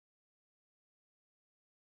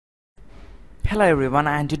Hello everyone,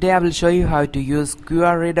 and today I will show you how to use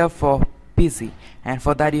QR reader for PC. And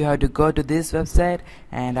for that you have to go to this website,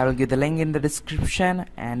 and I will give the link in the description,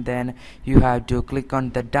 and then you have to click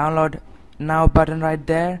on the download now button right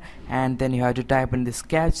there, and then you have to type in this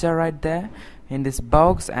captcha right there in this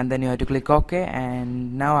box, and then you have to click OK.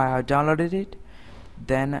 And now I have downloaded it.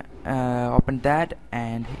 Then open that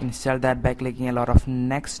and install that by clicking a lot of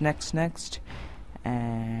next,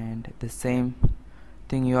 and the same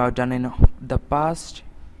thing you have done in the past,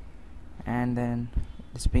 and then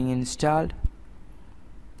it's being installed.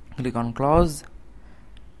 Click on close,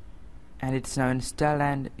 and it's now installed,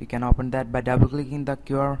 and you can open that by double clicking the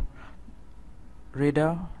QR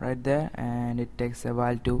reader right there, and it takes a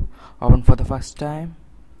while to open for the first time.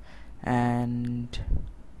 And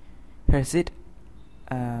here's it.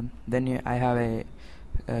 Then I have a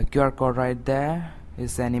QR code right there.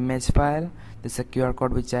 It's an image file. This is a QR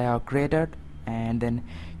code which I have created, and then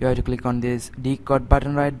you have to click on this decode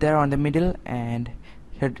button right there on the middle, and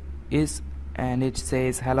here it is, and it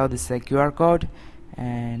says hello, this is a QR code,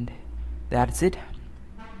 and that's it.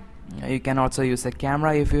 You can also use a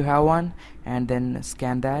camera if you have one, and then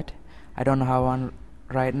scan that. I don't have one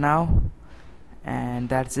right now. And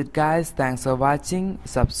that's it guys, thanks for watching.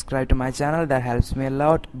 Subscribe to my channel, that helps me a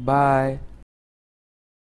lot. Bye.